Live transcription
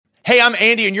Hey, I'm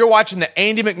Andy, and you're watching the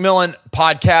Andy McMillan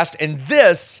podcast, and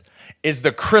this is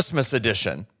the Christmas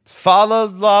edition. Fa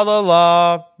la la la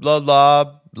la la la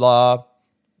la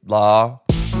la.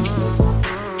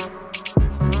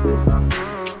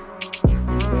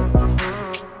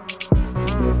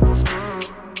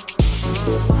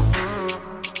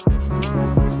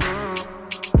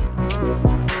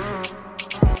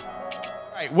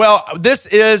 Well, this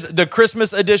is the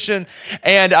Christmas edition,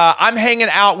 and I'm hanging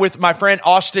out with my friend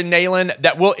Austin Nayland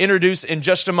that we'll introduce in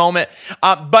just a moment.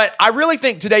 But I really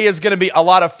think today is going to be a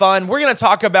lot of fun. We're going to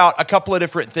talk about a couple of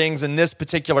different things in this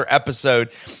particular episode.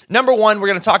 Number one, we're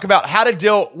going to talk about how to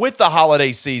deal with the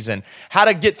holiday season, how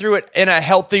to get through it in a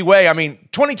healthy way. I mean,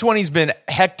 2020 has been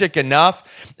hectic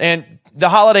enough, and the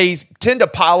holidays tend to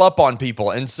pile up on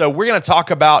people. And so we're going to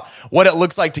talk about what it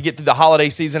looks like to get through the holiday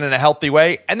season in a healthy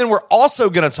way. And then we're also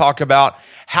going to talk about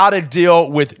how to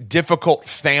deal with difficult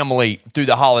family through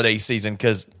the holiday season,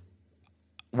 because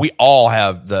we all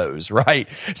have those, right?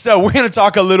 So we're going to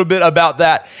talk a little bit about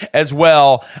that as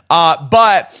well.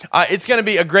 But it's going to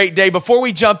be a great day. Before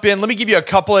we jump in, let me give you a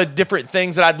couple of different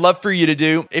things that I'd love for you to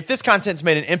do. If this content's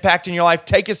made an impact in your life,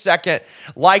 take a second,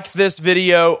 like this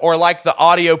video or like the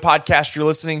audio podcast you're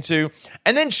listening to,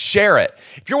 and then share it.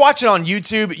 If you're watching on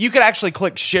YouTube, you could actually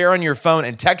click share on your phone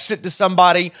and text it to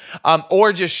somebody,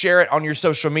 or just share it on your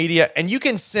social media. And you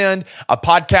can send a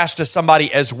podcast to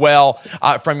somebody as well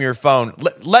from your phone.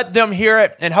 Let them hear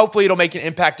it, and hopefully it'll make an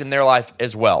impact in their life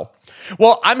as well.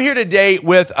 Well, I'm here today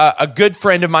with a good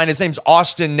friend of mine. His name's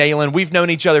Austin Nayland. We've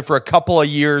known each other for a couple of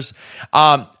years,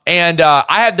 and I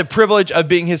had the privilege of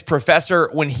being his professor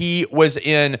when he was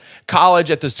in college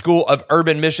at the School of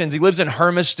Urban Missions. He lives in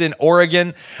Hermiston,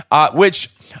 Oregon, which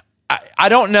I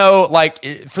don't know, like,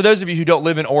 for those of you who don't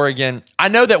live in Oregon, I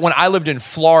know that when I lived in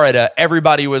Florida,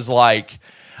 everybody was like,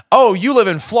 oh, you live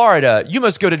in Florida, you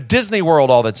must go to Disney World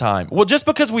all the time. Well, just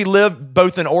because we live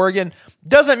both in Oregon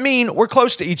doesn't mean we're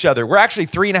close to each other. We're actually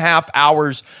 3.5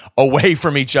 hours away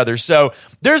from each other. So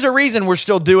there's a reason we're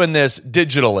still doing this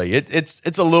digitally.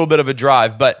 It's a little bit of a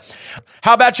drive. But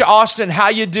how about you, Austin? How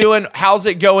you doing? How's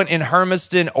it going in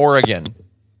Hermiston, Oregon?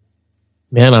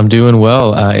 Man, I'm doing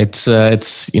well. It's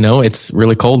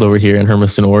really cold over here in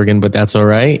Hermiston, Oregon, but that's all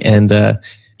right. And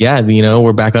yeah,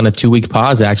 we're back on a 2-week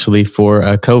pause actually for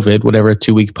COVID, whatever a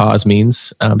 2-week pause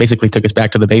means. Basically took us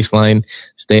back to the baseline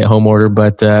stay-at-home order.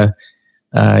 But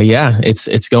yeah,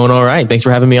 it's going all right. Thanks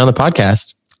for having me on the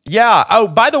podcast. Yeah. Oh,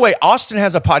 by the way, Austin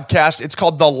has a podcast. It's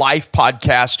called The Life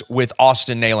Podcast with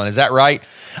Austin Nayland. Is that right?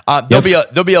 There'll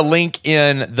be a link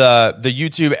in the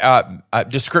YouTube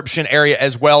description area,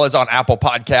 as well as on Apple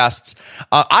Podcasts.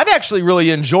 I've actually really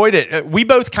enjoyed it. We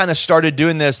both kind of started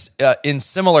doing this in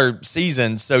similar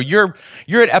seasons. So you're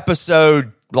at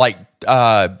episode like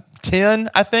 10,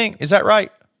 I think. Is that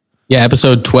right? Yeah,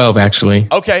 episode 12, actually.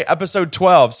 Okay, episode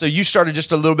 12. So you started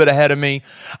just a little bit ahead of me,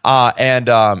 and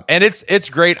it's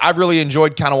great. I've really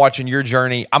enjoyed kind of watching your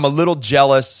journey. I'm a little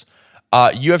jealous.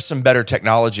 You have some better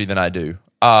technology than I do,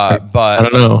 but I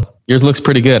don't know. Yours looks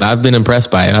pretty good. I've been impressed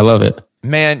by it. I love it,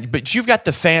 man. But you've got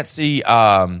the fancy.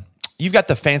 You've got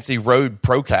the fancy Rode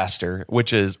Procaster,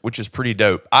 which is pretty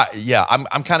dope.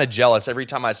 I'm kind of jealous every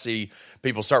time I see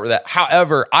people start with that.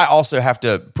 However, I also have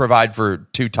to provide for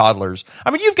 2 toddlers. I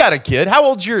mean, you've got a kid. How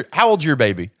old's your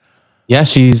baby? Yeah,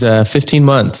 she's 15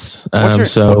 months.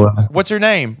 What's her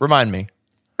name? Remind me.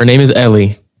 Her name is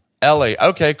Ellie. Ellie.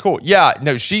 Okay, cool. Yeah,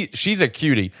 no, she's a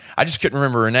cutie. I just couldn't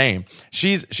remember her name.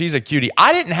 She's a cutie.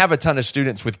 I didn't have a ton of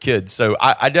students with kids, so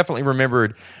I definitely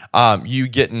remembered you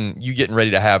getting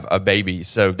ready to have a baby.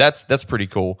 So that's pretty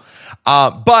cool.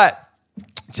 But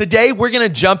today, we're going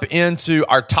to jump into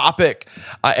our topic,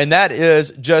 and that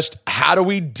is just how do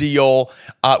we deal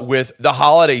with the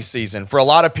holiday season? For a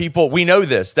lot of people, we know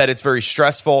that it's very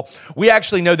stressful. We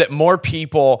actually know that more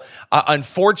people,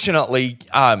 unfortunately,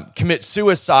 commit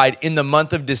suicide in the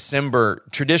month of December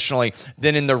traditionally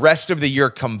than in the rest of the year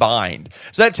combined.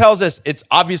 So that tells us it's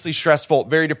obviously stressful,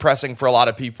 very depressing for a lot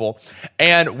of people.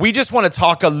 And we just want to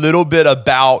talk a little bit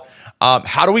about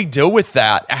how do we deal with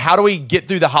that? How do we get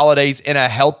through the holidays in a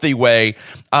healthy way,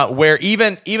 where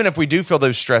even if we do feel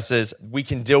those stresses, we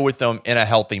can deal with them in a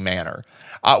healthy manner?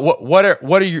 What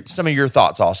are some of your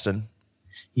thoughts, Austin?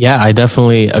 Yeah, I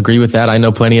definitely agree with that. I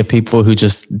know plenty of people who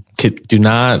just do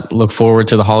not look forward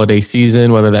to the holiday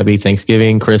season, whether that be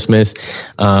Thanksgiving, Christmas,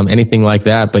 anything like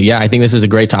that. But yeah, I think this is a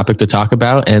great topic to talk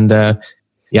about. And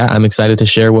yeah, I'm excited to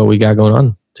share what we got going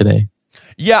on today.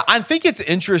 Yeah, I think it's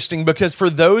interesting because for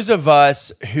those of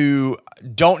us who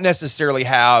don't necessarily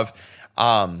have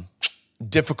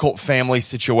difficult family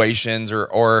situations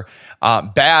or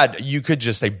bad, you could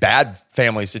just say bad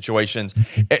family situations,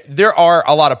 there are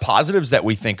a lot of positives that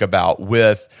we think about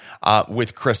with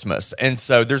Christmas. And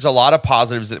so there's a lot of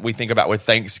positives that we think about with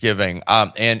Thanksgiving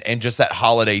and just that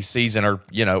holiday season, or,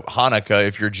 Hanukkah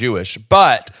if you're Jewish.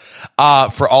 But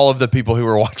for all of the people who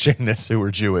are watching this who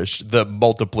are Jewish, the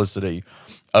multiplicity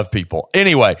of people.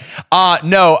 Anyway,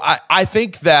 I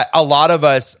think that a lot of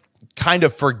us kind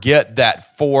of forget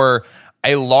that for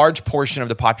a large portion of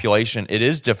the population, it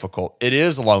is difficult. It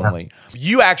is lonely.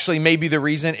 You actually may be the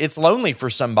reason it's lonely for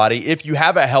somebody if you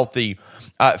have a healthy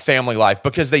family life,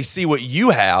 because they see what you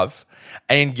have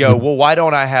and go, well, why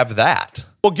don't I have that?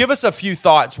 Well, give us a few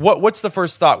thoughts. What's the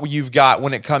first thought you've got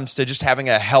when it comes to just having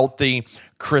a healthy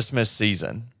Christmas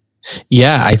season?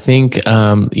 Yeah, I think,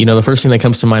 the first thing that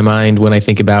comes to my mind when I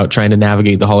think about trying to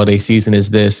navigate the holiday season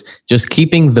is this: just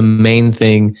keeping the main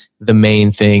thing the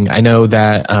main thing. I know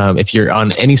that if you're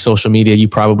on any social media, you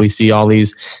probably see all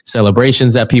these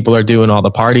celebrations that people are doing, all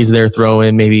the parties they're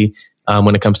throwing, maybe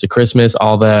when it comes to Christmas,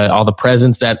 all the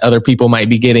presents that other people might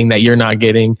be getting that you're not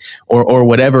getting, or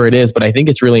whatever it is. But I think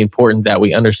it's really important that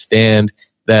we understand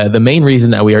the main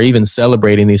reason that we are even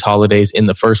celebrating these holidays in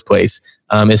the first place.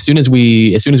 As soon as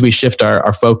we shift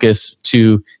our focus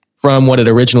from what it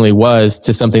originally was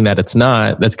to something that it's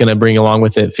not, that's going to bring along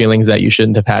with it feelings that you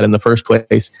shouldn't have had in the first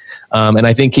place. And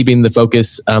I think keeping the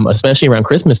focus, especially around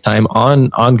Christmas time,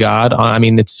 on God.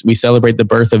 We celebrate the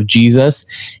birth of Jesus,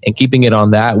 and keeping it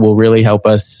on that will really help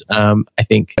us. I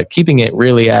think keeping it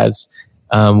really as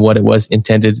what it was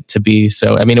intended to be.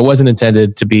 So, it wasn't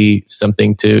intended to be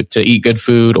something to eat good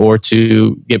food or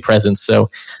to get presents. So,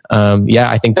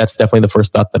 I think that's definitely the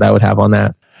first thought that I would have on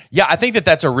that. Yeah, I think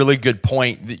that's a really good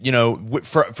point.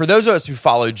 For those of us who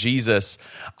follow Jesus,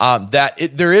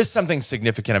 there is something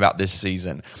significant about this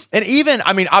season. And even,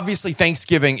 obviously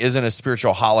Thanksgiving isn't a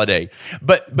spiritual holiday,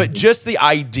 but just the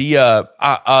idea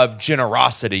of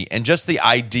generosity and just the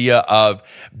idea of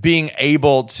being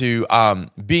able to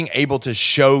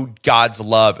show God's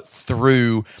love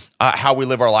through how we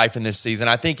live our life in this season,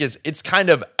 I think it's kind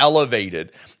of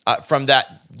elevated from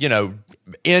that,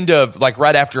 end of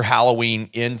right after Halloween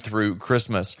in through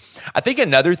Christmas. I think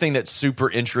another thing that's super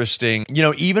interesting,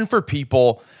 even for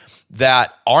people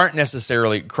that aren't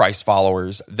necessarily Christ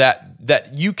followers,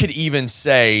 that you could even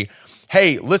say,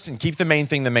 hey, listen, keep the main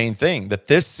thing, that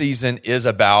this season is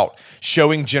about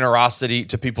showing generosity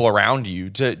to people around you,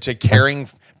 to caring,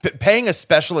 paying a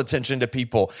special attention to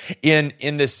people in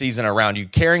this season around you,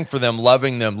 caring for them,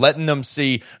 loving them, letting them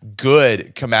see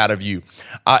good come out of you.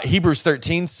 Hebrews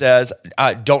 13 says,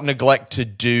 don't neglect to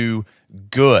do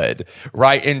good,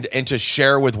 right? And to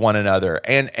share with one another.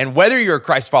 And whether you're a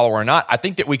Christ follower or not, I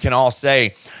think that we can all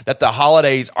say that the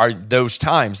holidays are those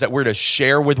times that we're to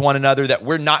share with one another, that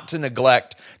we're not to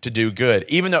neglect to do good,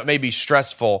 even though it may be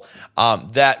stressful,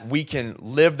 that we can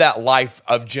live that life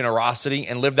of generosity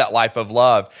and live that life of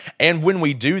love. And when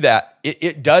we do that,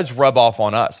 it does rub off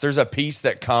on us. There's a peace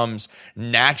that comes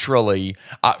naturally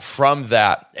from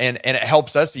that, and it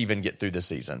helps us even get through the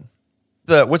season.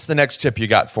 What's the next tip you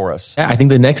got for us? Yeah, I think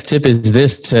the next tip is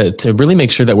this: to really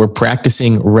make sure that we're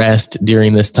practicing rest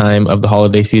during this time of the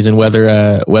holiday season. Whether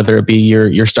it be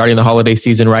you're starting the holiday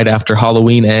season right after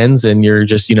Halloween ends and you're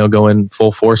just going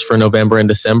full force for November and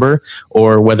December,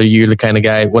 or whether you're the kind of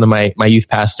guy. One of my youth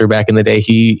pastor back in the day,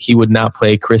 he would not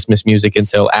play Christmas music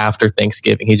until after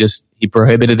Thanksgiving. He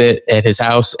prohibited it at his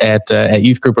house at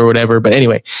youth group or whatever. But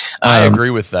anyway, I agree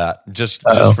with that. Just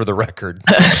for the record,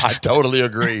 I totally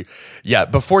agree. Yeah,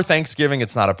 before Thanksgiving,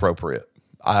 it's not appropriate.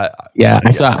 I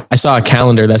saw a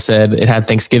calendar that said it had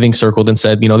Thanksgiving circled and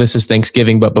said, this is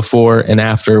Thanksgiving, but before and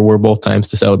after were both times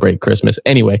to celebrate Christmas.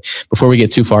 Anyway, before we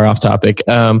get too far off topic,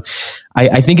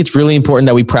 I think it's really important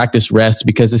that we practice rest,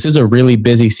 because this is a really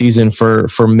busy season for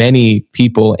many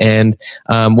people. And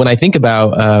when I think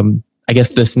about, I guess,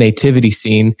 this nativity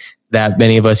scene that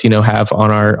many of us, have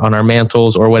on our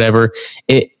mantles or whatever,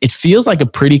 it feels like a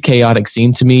pretty chaotic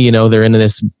scene to me. They're in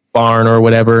this barn or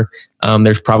whatever.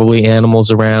 There's probably animals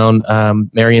around.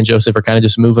 Mary and Joseph are kind of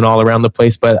just moving all around the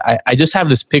place. But I just have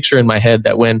this picture in my head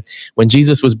that when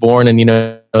Jesus was born and,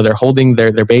 they're holding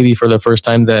their baby for the first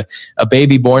time, a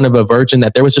baby born of a virgin,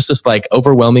 that there was just this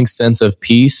overwhelming sense of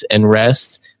peace and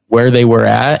rest where they were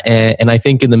at. And I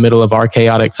think in the middle of our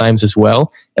chaotic times as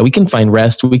well, that we can find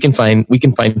rest, we can find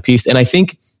peace. And I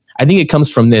think it comes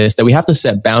from this, that we have to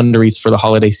set boundaries for the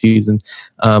holiday season,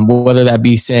 whether that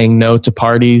be saying no to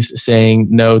parties, saying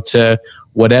no to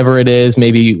whatever it is,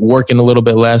 maybe working a little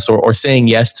bit less, or saying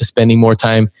yes to spending more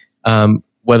time,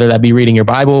 whether that be reading your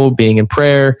Bible, being in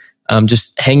prayer,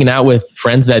 just hanging out with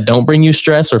friends that don't bring you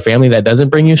stress or family that doesn't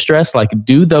bring you stress. Like,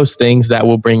 do those things that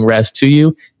will bring rest to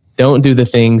you. Don't do the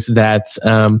things that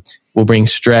will bring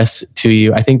stress to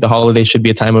you. I think the holidays should be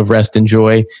a time of rest and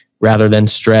joy rather than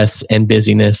stress and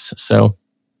busyness. So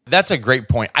that's a great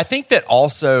point. I think that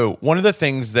also one of the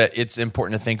things that it's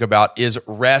important to think about is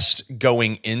rest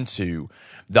going into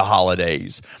the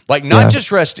holidays. Like, not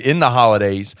just rest in the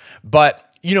holidays, but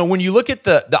when you look at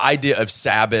the idea of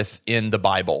Sabbath in the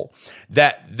Bible,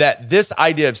 that this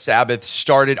idea of Sabbath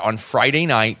started on Friday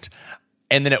night,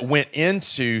 and then it went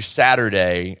into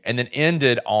Saturday, and then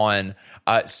ended on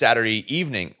Saturday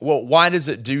evening. Well, why does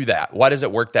it do that? Why does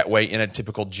it work that way in a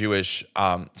typical Jewish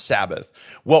Sabbath?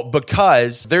 Well,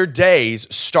 because their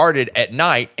days started at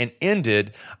night and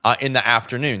ended in the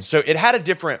afternoon. So it had a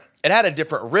different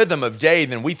rhythm of day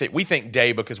than we think. We think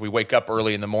day because we wake up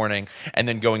early in the morning and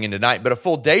then going into night, but a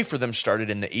full day for them started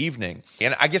in the evening.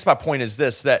 And I guess my point is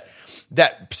this, that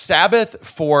Sabbath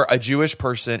for a Jewish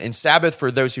person and Sabbath for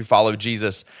those who follow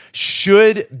Jesus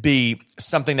should be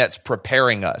something that's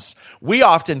preparing us. We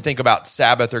often think about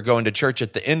Sabbath or going to church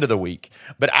at the end of the week,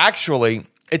 but actually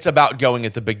it's about going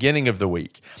at the beginning of the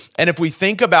week. And if we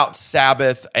think about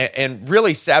Sabbath, and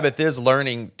really Sabbath is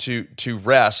learning to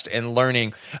rest and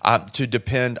learning to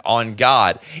depend on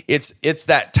God. It's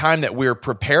that time that we're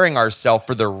preparing ourselves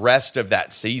for the rest of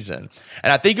that season.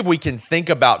 And I think if we can think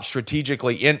about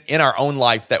strategically in our own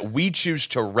life that we choose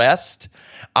to rest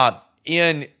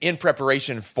in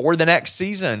preparation for the next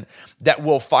season, that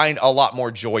we'll find a lot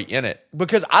more joy in it.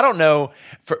 Because I don't know,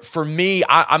 for me,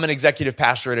 I'm an executive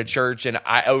pastor at a church, and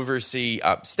I oversee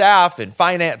staff and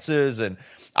finances, and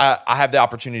I have the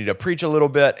opportunity to preach a little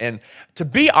bit. And to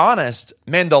be honest,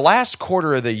 man, the last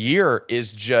quarter of the year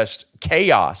is just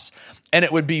chaos. And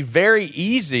it would be very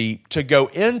easy to go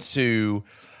into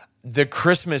the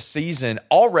Christmas season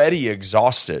already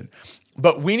exhausted.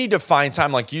 But we need to find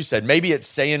time, like you said. Maybe it's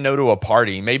saying no to a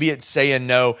party. Maybe it's saying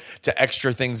no to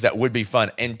extra things that would be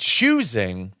fun, and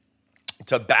choosing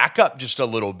to back up just a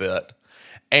little bit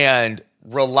and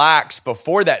relax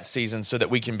before that season so that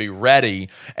we can be ready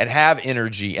and have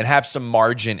energy and have some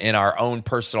margin in our own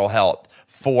personal health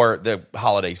for the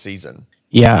holiday season.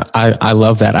 Yeah, I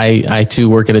love that. I too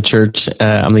work at a church.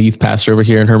 I'm the youth pastor over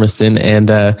here in Hermiston,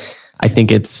 and I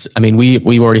think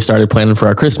we already started planning for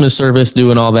our Christmas service,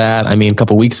 doing all that. A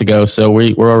couple weeks ago. So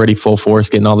we're already full force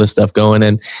getting all this stuff going,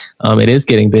 and it is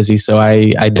getting busy. So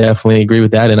I definitely agree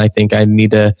with that. And I think I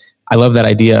love that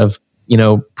idea of,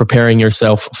 preparing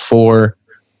yourself for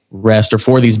rest or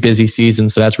for these busy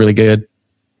seasons. So that's really good.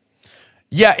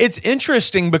 Yeah, it's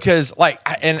interesting because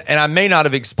and I may not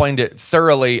have explained it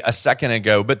thoroughly a second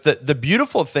ago, but the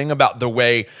beautiful thing about the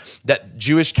way that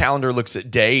Jewish calendar looks at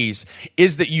days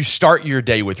is that you start your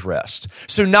day with rest.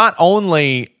 So not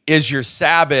only is your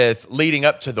Sabbath leading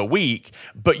up to the week,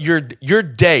 but your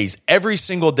days, every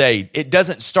single day, it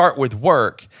doesn't start with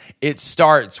work. It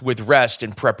starts with rest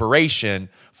and preparation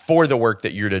for the work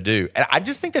that you're to do. And I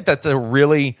just think that that's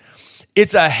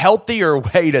it's a healthier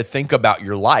way to think about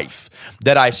your life,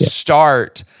 that I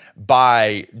start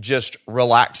by just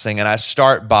relaxing, and I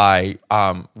start by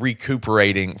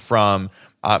recuperating from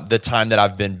the time that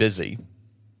I've been busy.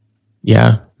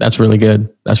 Yeah, that's really good.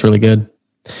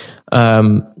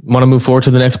 Want to move forward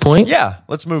to the next point? Yeah,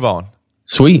 let's move on.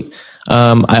 Sweet.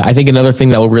 I think another thing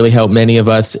that will really help many of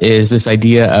us is this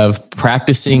idea of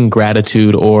practicing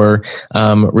gratitude, or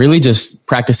really just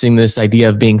practicing this idea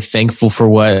of being thankful for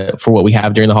what we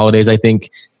have during the holidays. I think,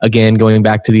 again, going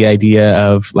back to the idea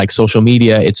of like social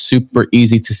media, it's super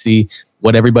easy to see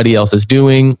what everybody else is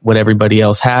doing, what everybody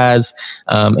else has,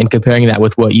 and comparing that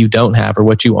with what you don't have or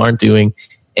what you aren't doing.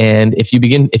 And if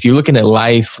you're looking at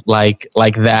life like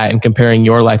that and comparing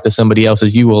your life to somebody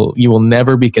else's, you will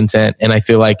never be content. And I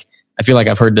feel like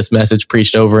I've heard this message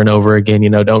preached over and over again,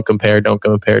 don't compare.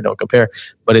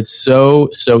 But it's so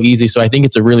easy. So I think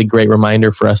it's a really great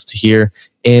reminder for us to hear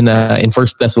in 1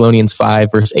 Thessalonians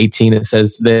 5, verse 18, it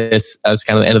says this, as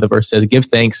kind of the end of the verse says, give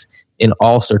thanks in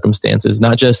all circumstances,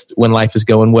 not just when life is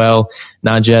going well,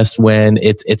 not just when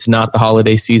it's not the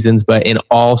holiday seasons, but in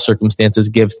all circumstances,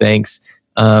 give thanks.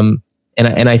 And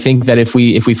I think that if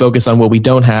we focus on what we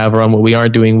don't have or on what we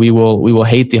aren't doing, we will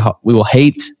hate the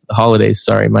holidays.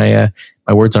 Sorry, my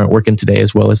words aren't working today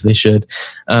as well as they should.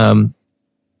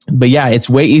 But yeah, it's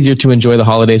way easier to enjoy the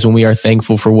holidays when we are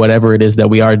thankful for whatever it is that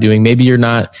we are doing. Maybe you're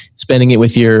not spending it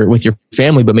with your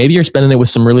family, but maybe you're spending it with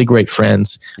some really great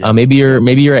friends. Yeah. Maybe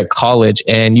you're at college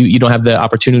and you don't have the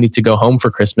opportunity to go home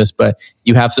for Christmas, but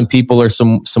you have some people or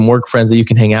some work friends that you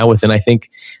can hang out with. And I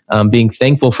think being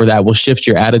thankful for that will shift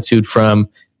your attitude from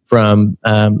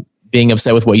being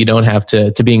upset with what you don't have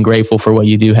to being grateful for what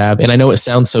you do have. And I know it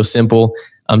sounds so simple,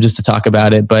 just to talk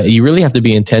about it, but you really have to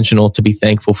be intentional to be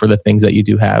thankful for the things that you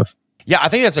do have. Yeah, I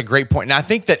think that's a great point. And I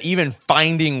think that even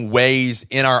finding ways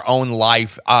in our own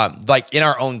life, like in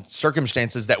our own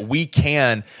circumstances, that we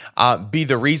can be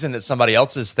the reason that somebody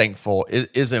else is thankful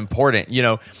is important. You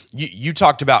know, you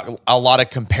talked about a lot of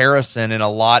comparison and a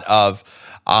lot of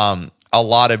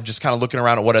just kind of looking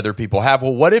around at what other people have.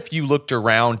 Well, what if you looked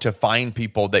around to find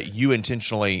people that you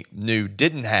intentionally knew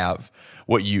didn't have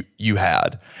what you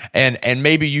had, and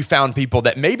maybe you found people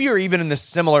that maybe are even in the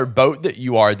similar boat that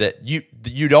you are, that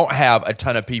you don't have a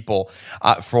ton of people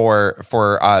for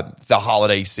the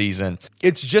holiday season.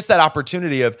 It's just that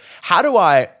opportunity of how do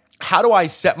I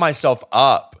set myself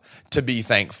up to be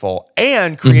thankful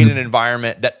and create an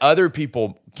environment that other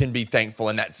people can be thankful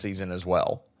in that season as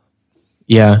well.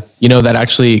 Yeah, that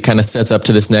actually kind of sets up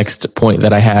to this next point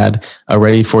that I had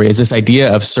ready for you, is this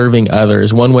idea of serving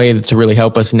others. One way to really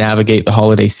help us navigate the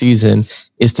holiday season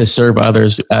is to serve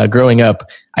others. Growing up,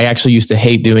 I actually used to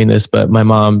hate doing this, but my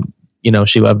mom,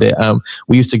 she loved it.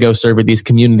 We used to go serve at these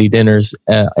community dinners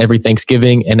every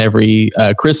Thanksgiving and every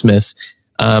Christmas.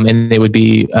 And they would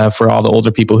be for all the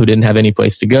older people who didn't have any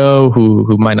place to go,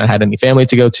 who might not have any family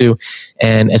to go to.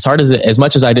 And as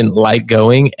much as I didn't like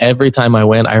going, every time I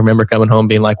went, I remember coming home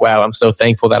being like, wow, I'm so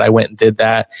thankful that I went and did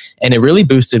that. And it really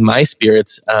boosted my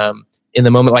spirits in the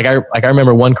moment. Like I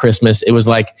remember one Christmas, it was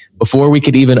like before we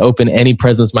could even open any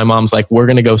presents, my mom's like, we're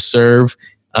going to go serve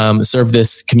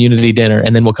this community dinner,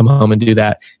 and then we'll come home and do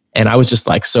that. And I was just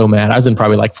like so mad. I was in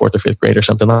probably like 4th or 5th grade or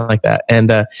something like that.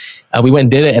 And we went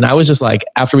and did it. And I was just like,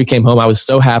 after we came home, I was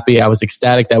so happy. I was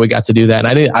ecstatic that we got to do that.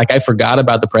 And I forgot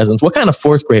about the presents. What kind of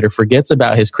 4th grader forgets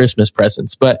about his Christmas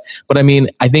presents? But I mean,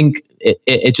 I think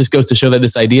it just goes to show that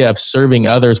this idea of serving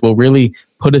others will really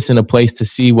put us in a place to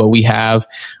see what we have.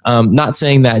 Not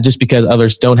saying that just because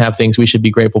others don't have things, we should be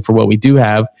grateful for what we do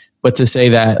have, but to say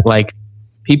that like,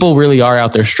 people really are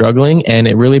out there struggling, and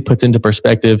it really puts into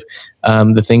perspective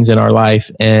the things in our life.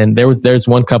 And there's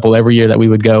one couple every year that we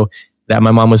would go that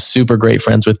my mom was super great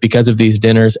friends with because of these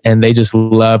dinners, and they just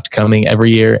loved coming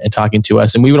every year and talking to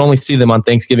us. And we would only see them on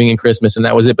Thanksgiving and Christmas, and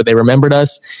that was it. But they remembered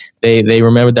us. They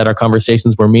remembered that our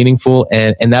conversations were meaningful,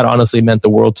 and that honestly meant the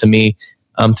world to me.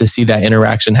 To see that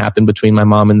interaction happen between my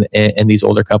mom and these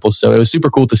older couples. So it was super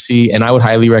cool to see, and I would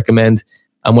highly recommend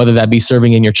whether that be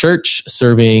serving in your church,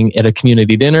 serving at a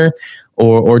community dinner,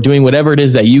 or doing whatever it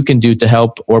is that you can do to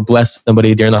help or bless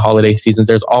somebody during the holiday seasons.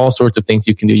 There's all sorts of things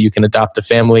you can do. You can adopt a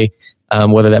family,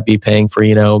 whether that be paying for,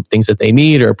 things that they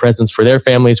need or presents for their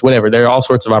families, whatever. There are all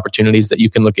sorts of opportunities that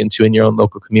you can look into in your own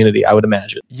local community, I would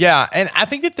imagine. Yeah. And I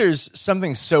think that there's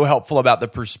something so helpful about the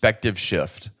perspective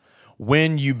shift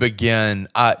when you begin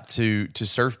to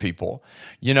serve people.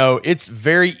 It's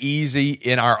very easy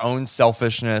in our own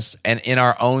selfishness and in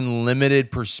our own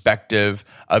limited perspective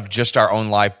of just our own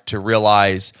life to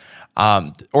realize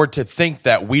or to think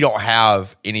that we don't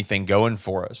have anything going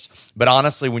for us. But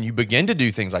honestly, when you begin to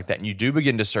do things like that, and you do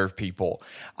begin to serve people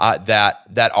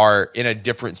that are in a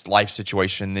different life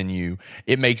situation than you,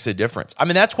 it makes a difference. I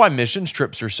mean, that's why missions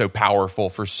trips are so powerful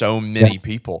for so many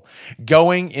people.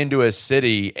 Going into a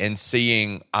city and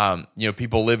seeing,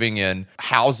 people living in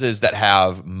houses that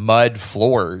have mud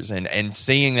floors, and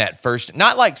seeing that first,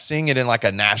 not like seeing it in like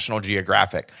a National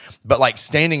Geographic, but like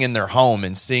standing in their home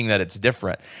and seeing that it's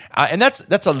different. And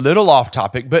that's a little off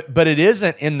topic, but it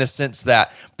isn't, in the sense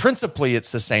that principally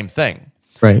it's the same thing.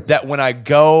 Right. That when I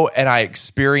go and I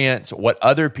experience what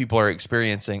other people are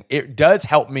experiencing, it does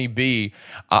help me be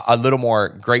a little more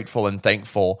grateful and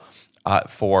thankful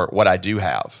for what I do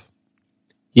have.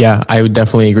 Yeah, I would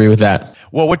definitely agree with that.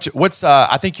 Well, what's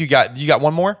I think you got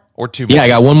one more or two more? Yeah, I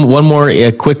got one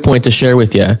more quick point to share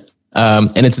with you.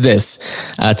 And it's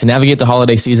this, to navigate the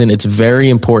holiday season, it's very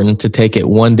important to take it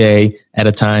one day at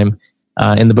a time.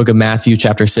 In the book of Matthew,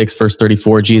 chapter 6, verse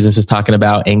 34, Jesus is talking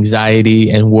about anxiety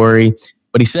and worry.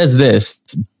 But he says this,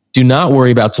 do not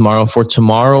worry about tomorrow, for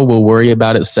tomorrow will worry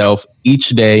about itself. Each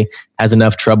day has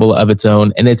enough trouble of its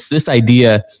own. And it's this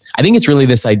idea, I think it's really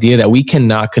this idea that we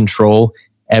cannot control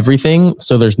everything,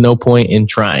 so there's no point in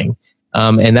trying.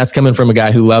 And that's coming from a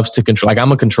guy who loves to control. Like,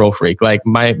 I'm a control freak. Like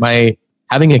my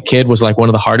having a kid was like one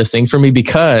of the hardest things for me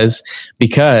because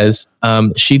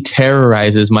she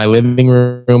terrorizes my living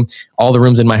room. All the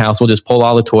rooms in my house will just pull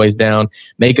all the toys down,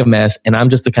 make a mess. And I'm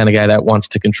just the kind of guy that wants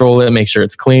to control it, make sure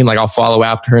it's clean. Like, I'll follow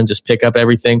after her and just pick up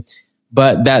everything.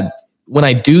 But when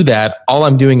I do that, all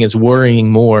I'm doing is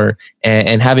worrying more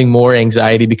and having more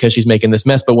anxiety because she's making this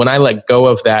mess. But when I let go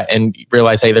of that and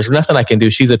realize, hey, there's nothing I can do.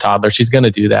 She's a toddler. She's going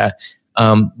to do that.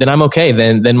 then I'm okay.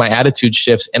 Then my attitude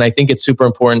shifts. And I think it's super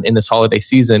important in this holiday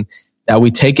season that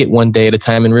we take it one day at a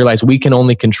time and realize we can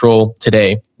only control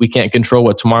today. We can't control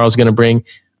what tomorrow's going to bring.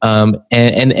 And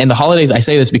the holidays, I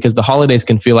say this because the holidays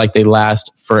can feel like they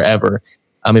last forever.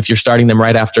 If you're starting them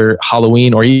right after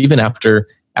Halloween or even after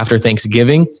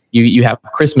Thanksgiving, you have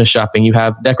Christmas shopping, you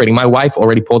have decorating. My wife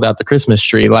already pulled out the Christmas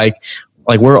tree. Like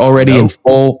we're already in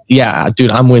full. Yeah, dude,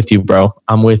 I'm with you, bro.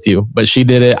 I'm with you. But she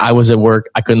did it. I was at work.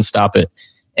 I couldn't stop it.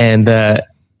 And,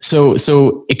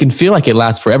 so it can feel like it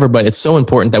lasts forever, but it's so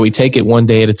important that we take it one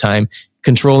day at a time,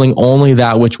 controlling only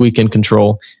that which we can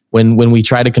control. When we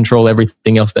try to control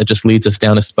everything else, that just leads us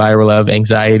down a spiral of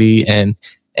anxiety and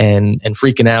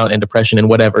freaking out and depression and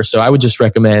whatever. So I would just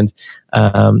recommend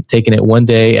taking it one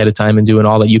day at a time and doing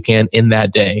all that you can in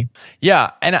that day. Yeah,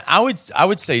 and I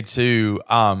would say too,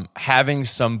 having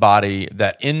somebody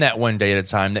that in that one day at a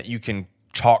time that you can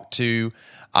talk to.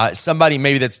 Somebody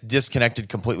maybe that's disconnected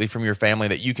completely from your family,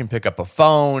 that you can pick up a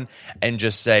phone and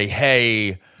just say,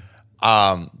 hey,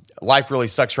 life really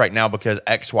sucks right now because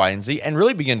X, Y, and Z, and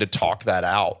really begin to talk that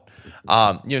out.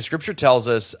 Scripture tells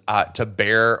us to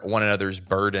bear one another's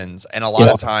burdens. And a lot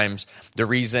of times the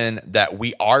reason that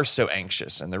we are so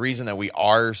anxious and the reason that we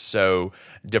are so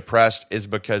depressed is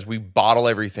because we bottle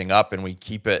everything up and we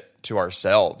keep it to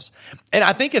ourselves. And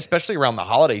I think especially around the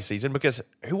holiday season, because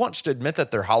who wants to admit that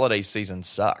their holiday season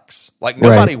sucks? Like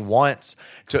nobody wants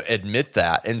to admit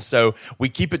that. And so we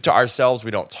keep it to ourselves. We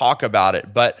don't talk about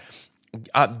it. But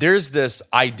there's this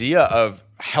idea of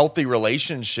healthy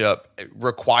relationship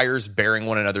requires bearing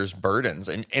one another's burdens.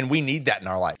 And we need that in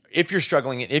our life. If you're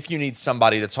struggling and if you need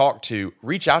somebody to talk to,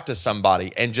 reach out to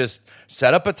somebody and just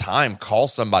set up a time, call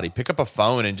somebody, pick up a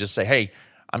phone and just say, hey,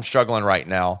 I'm struggling right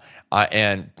now.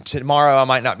 And tomorrow I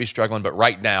might not be struggling, but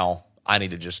right now I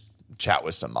need to just chat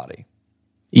with somebody.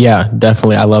 Yeah,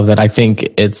 definitely. I love that. I think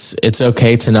it's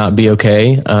okay to not be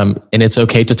okay. And it's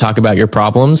okay to talk about your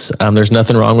problems. There's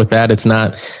nothing wrong with that. It's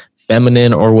not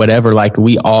feminine or whatever. Like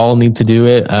we all need to do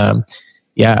it.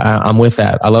 I'm with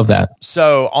that. I love that.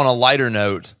 So on a lighter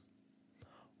note,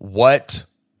 what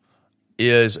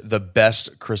is the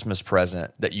best Christmas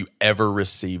present that you ever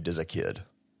received as a kid?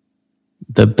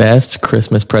 The best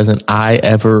Christmas present I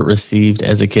ever received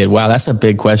as a kid. Wow, that's a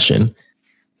big question.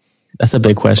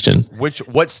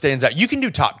 What stands out? You can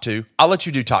do top two. I'll let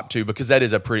you do top two because that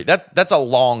is that's a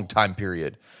long time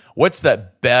period. What's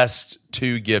the best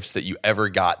two gifts that you ever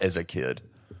got as a kid?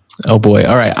 Oh boy.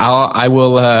 All right.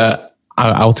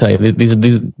 I'll tell you,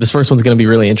 this first one's going to be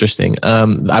really interesting.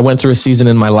 I went through a season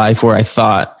in my life where I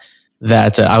thought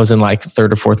that I was in like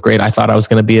third or fourth grade. I thought I was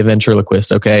going to be a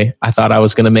ventriloquist. Okay. I thought I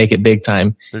was going to make it big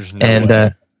time. There's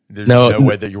no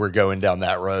way that you were going down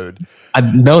that road.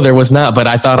 No, there was not, but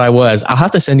I thought I was. I'll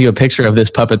have to send you a picture of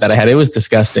this puppet that I had. It was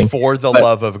disgusting. For the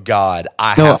love of God,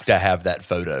 I have to have that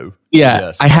photo.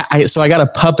 Yeah. Yes. So I got a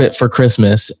puppet for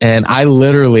Christmas and I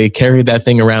literally carried that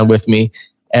thing around with me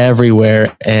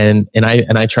everywhere. And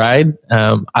I tried.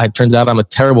 It turns out I'm a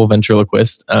terrible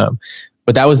ventriloquist.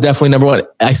 But that was definitely number one.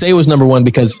 I say it was number one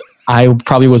because I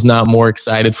probably was not more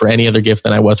excited for any other gift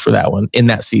than I was for that one in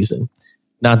that season.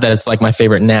 Not that it's like my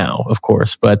favorite now, of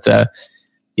course, but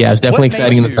yeah, it was definitely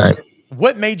exciting in the time.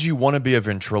 What made you want to be a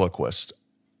ventriloquist?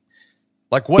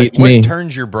 Like what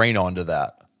turns your brain onto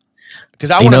that? Because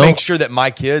I want to make sure that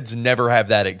my kids never have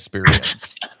that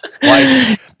experience.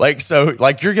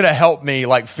 like you're going to help me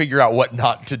like figure out what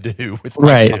not to do with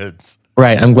my kids.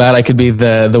 Right. I'm glad I could be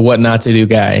the what not to do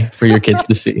guy for your kids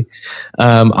to see.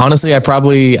 Honestly, I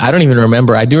don't even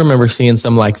remember. I do remember seeing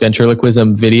some like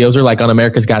ventriloquism videos or like on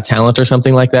America's Got Talent or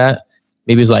something like that.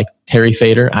 Maybe it was like Terry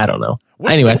Fader. I don't know.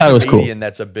 Anyway, I thought it was cool.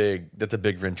 That's a big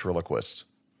ventriloquist.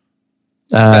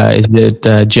 Is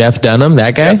it Jeff Dunham,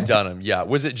 that guy? Jeff Dunham, yeah.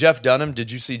 Was it Jeff Dunham?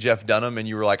 Did you see Jeff Dunham and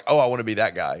you were like, oh, I want to be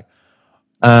that guy?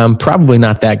 Probably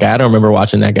not that guy. I don't remember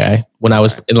watching that guy when I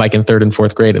was in third and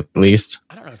fourth grade, at least.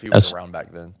 I don't know if he was around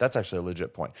back then. That's actually a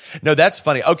legit point. No, that's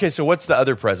funny. Okay, so what's the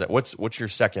other present? What's your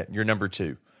second? Your number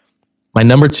two? My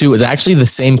number two was actually the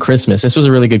same Christmas. This was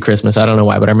a really good Christmas. I don't know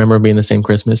why, but I remember it being the same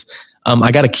Christmas.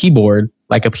 I got a keyboard,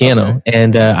 like a piano,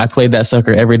 and I played that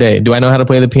sucker every day. Do I know how to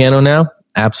play the piano now?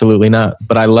 Absolutely not.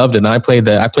 But I loved it, and I played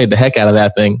the heck out of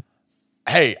that thing.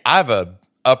 Hey, I have a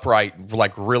upright,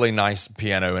 like really nice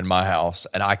piano in my house,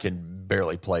 and I can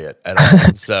barely play it at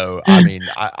all. So, I mean,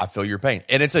 I feel your pain.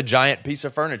 And it's a giant piece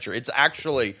of furniture. It's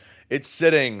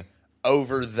sitting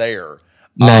over there.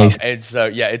 Nice. And so,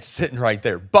 yeah, it's sitting right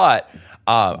there. But,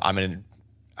 I mean,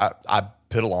 I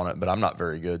piddle on it, but I'm not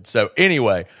very good. So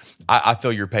anyway, I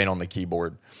feel your pain on the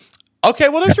keyboard. Okay,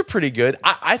 well, those are pretty good.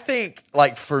 I think,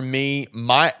 like, for me,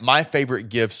 my favorite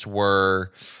gifts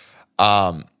were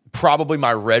probably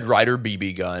my Red Ryder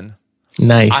BB gun.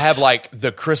 Nice. I have like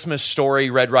the Christmas Story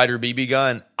Red Ryder BB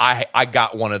gun. I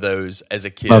got one of those as a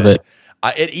kid. Love it.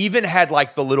 It even had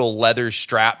like the little leather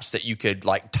straps that you could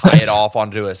like tie it off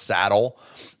onto a saddle.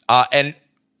 And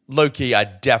low-key, I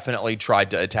definitely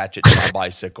tried to attach it to my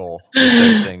bicycle with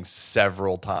those things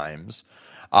several times.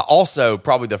 Also,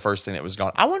 probably the first thing that was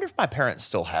gone. I wonder if my parents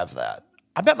still have that.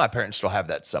 I bet my parents still have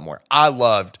that somewhere. I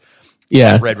loved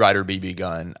Red Ryder BB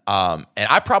gun. And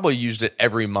I probably used it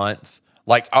every month.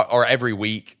 Or every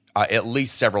week, at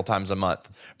least several times a month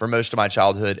for most of my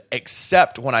childhood,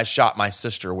 except when I shot my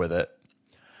sister with it,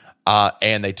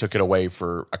 and they took it away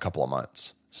for a couple of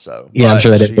months. So yeah, I'm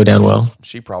sure that didn't go down well.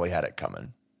 She probably had it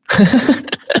coming.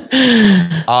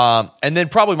 And then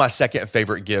probably my second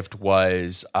favorite gift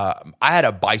was I had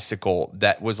a bicycle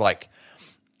that was like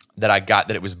that I got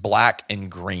that it was black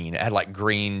and green. It had like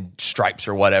green stripes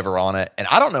or whatever on it. And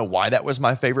I don't know why that was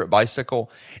my favorite bicycle.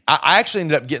 I actually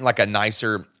ended up getting like a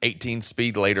nicer 18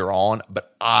 speed later on,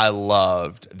 but I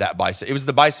loved that bicycle. It was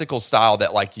the bicycle style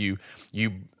that like you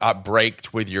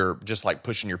braked with your, just like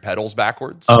pushing your pedals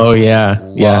backwards. Oh yeah.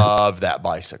 Loved that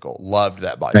bicycle. Loved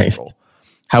that bicycle. Nice.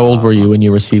 How old were you when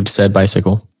you received said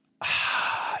bicycle?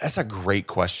 That's a great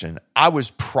question. I was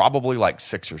probably like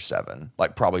 6 or 7,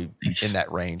 like probably in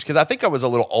that range. Because I think I was a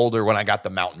little older when I got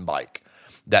the mountain bike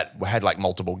that had like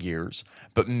multiple gears.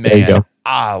 But man,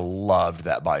 I loved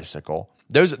that bicycle.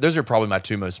 Those are probably my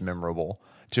two most memorable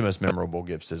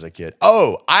gifts as a kid.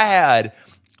 Oh, I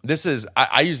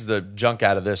use the junk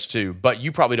out of this too, but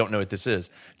you probably don't know what this is.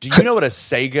 Do you know what a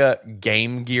Sega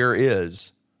Game Gear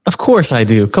is? Of course I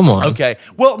do. Come on. Okay.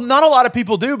 Well, not a lot of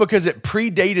people do because it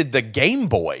predated the Game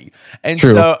Boy. And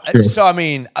true. So I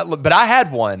mean, but I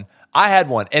had one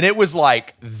and it was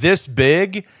like this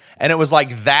big and it was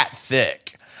like that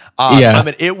thick. I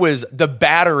mean, the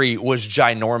battery was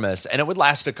ginormous and it would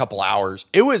last a couple hours.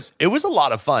 It was a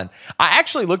lot of fun. I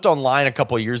actually looked online a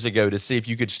couple of years ago to see if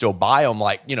you could still buy them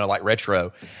like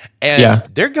retro. And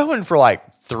they're going for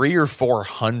like $300 or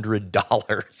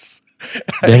 $400.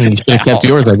 Dang, you should have kept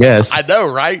yours, I guess. I know,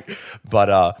 right?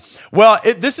 But,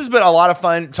 this has been a lot of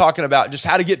fun talking about just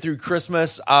how to get through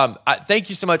Christmas. Thank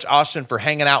you so much, Austin, for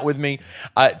hanging out with me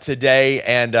today.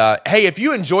 And, hey, if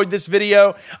you enjoyed this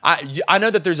video, I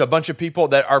know that there's a bunch of people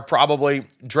that are probably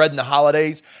dreading the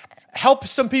holidays. Help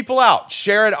some people out.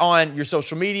 Share it on your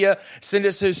social media. Send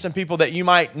it to some people that you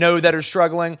might know that are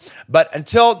struggling. But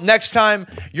until next time,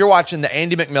 you're watching the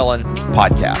Andy McMillan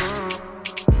Podcast.